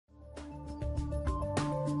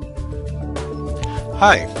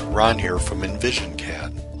Hi, Ron here from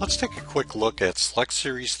EnvisionCAD. Let's take a quick look at Select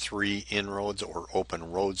Series 3 InRoads or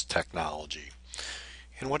OpenRoads technology.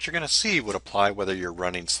 And what you're going to see would apply whether you're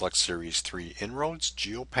running Select Series 3 InRoads,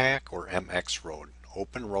 GeoPack, or MXRoad.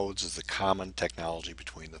 OpenRoads is the common technology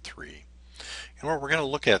between the three. And what we're going to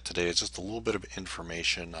look at today is just a little bit of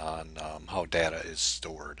information on how data is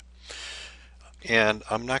stored. And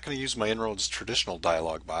I'm not going to use my InRoads traditional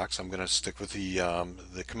dialog box. I'm going to stick with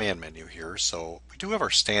the command menu here. So we do have our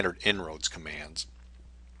standard InRoads commands.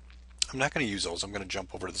 I'm not going to use those. I'm going to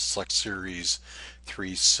jump over to the Select Series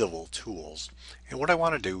 3 Civil Tools. And what I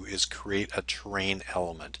want to do is create a terrain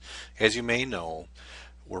element. As you may know,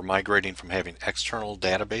 we're migrating from having external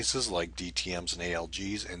databases like DTMs and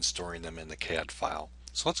ALGs and storing them in the CAD file.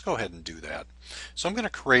 So let's go ahead and do that. So I'm going to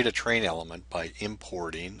create a terrain element by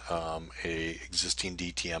importing a existing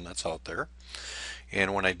DTM that's out there.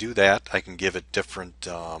 And when I do that, I can give it different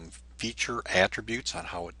feature attributes on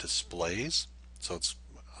how it displays. So it's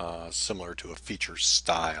similar to a feature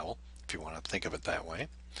style, if you want to think of it that way.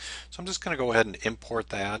 So I'm just going to go ahead and import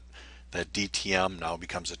that. That DTM now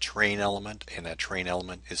becomes a terrain element, and that terrain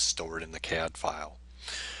element is stored in the CAD file.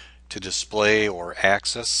 To display or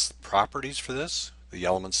access properties for this, the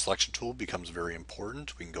element selection tool becomes very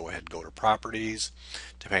important. We can go ahead and go to properties.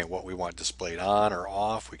 Depending on what we want displayed on or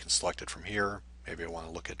off, we can select it from here. Maybe I want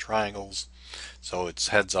to look at triangles. So it's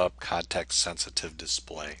heads up, context sensitive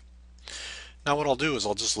display. Now what I'll do is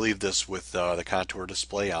I'll just leave this with the contour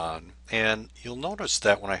display on, and you'll notice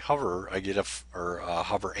that when I hover, I get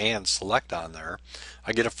hover and select on there,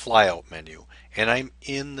 I get a flyout menu, and I'm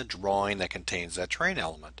in the drawing that contains that terrain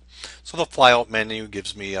element. So the flyout menu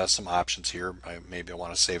gives me some options here. Maybe I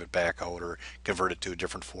want to save it back out or convert it to a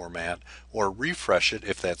different format, or refresh it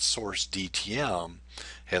if that source DTM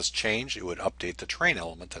has changed. It would update the terrain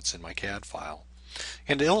element that's in my CAD file.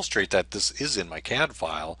 And to illustrate that this is in my CAD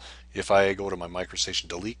file, if I go to my MicroStation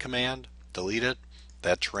delete command, delete it,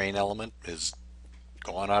 that terrain element is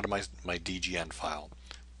gone out of my DGN file.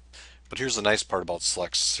 But here's the nice part about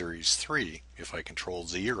Select Series 3. If I Control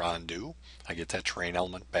Z or undo, I get that terrain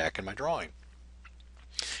element back in my drawing.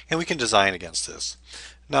 And we can design against this.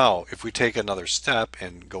 Now, if we take another step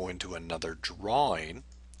and go into another drawing,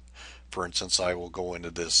 for instance, I will go into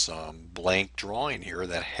this blank drawing here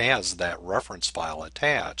that has that reference file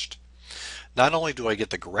attached. Not only do I get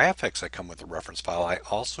the graphics that come with the reference file, I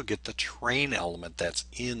also get the terrain element that's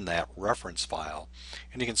in that reference file.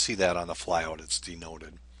 And you can see that on the flyout, it's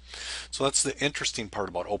denoted. So that's the interesting part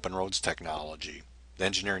about OpenRoads technology. The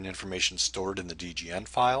engineering information stored in the DGN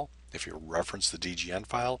file. If you reference the DGN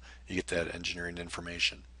file, you get that engineering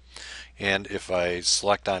information. And if I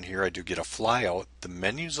select on here, I do get a flyout. The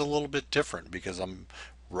menu's a little bit different because I'm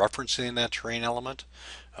referencing that terrain element.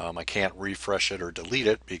 I can't refresh it or delete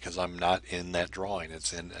it because I'm not in that drawing.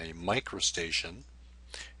 It's in a MicroStation.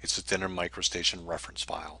 It's within a MicroStation reference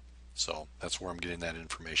file. So that's where I'm getting that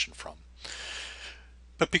information from.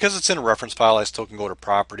 But because it's in a reference file, I still can go to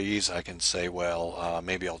properties. I can say, well,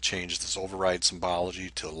 maybe I'll change this override symbology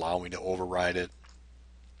to allow me to override it.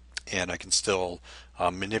 And I can still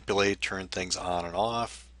manipulate, turn things on and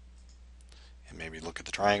off, and maybe look at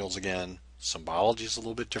the triangles again. Symbology is a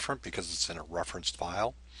little bit different because it's in a referenced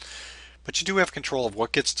file. But you do have control of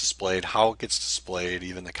what gets displayed, how it gets displayed,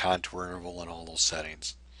 even the contour interval and all those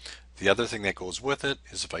settings. The other thing that goes with it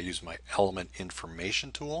is if I use my element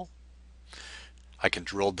information tool, I can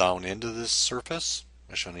drill down into this surface.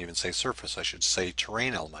 I shouldn't even say surface, I should say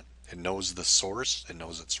terrain element. It knows the source, it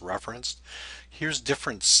knows it's referenced. Here's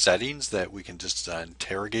different settings that we can just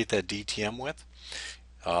interrogate that DTM with.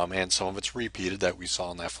 And some of it's repeated that we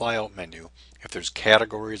saw in that flyout menu. If there's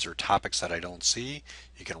categories or topics that I don't see,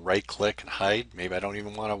 you can right click and hide. Maybe I don't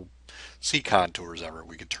even want to see contours ever.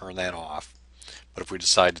 We could turn that off. But if we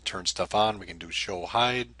decide to turn stuff on, we can do show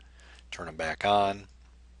hide, turn them back on.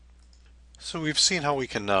 So we've seen how we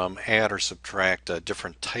can add or subtract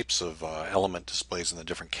different types of element displays in the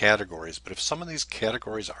different categories, but if some of these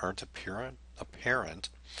categories aren't apparent,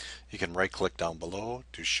 you can right click down below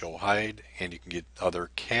to show hide, and you can get other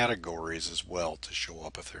categories as well to show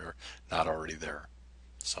up if they're not already there.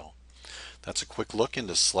 So that's a quick look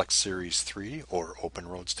into Select Series 3 or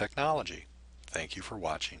OpenRoads technology. Thank you for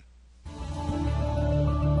watching.